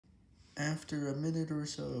After a minute or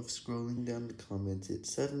so of scrolling down the comments, it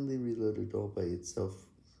suddenly reloaded all by itself,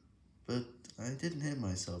 but I didn't hit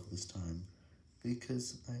myself this time,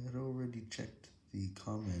 because I had already checked the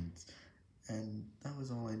comments, and that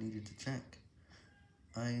was all I needed to check.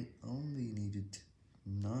 I only needed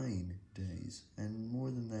 9 days, and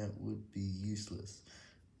more than that would be useless.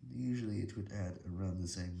 Usually it would add around the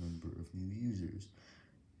same number of new users.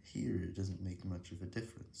 Here it doesn't make much of a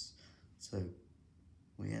difference. So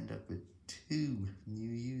we end up with 2 new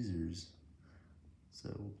users. So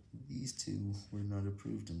these 2 were not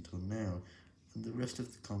approved until now, and the rest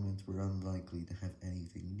of the comments were unlikely to have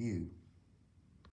anything new.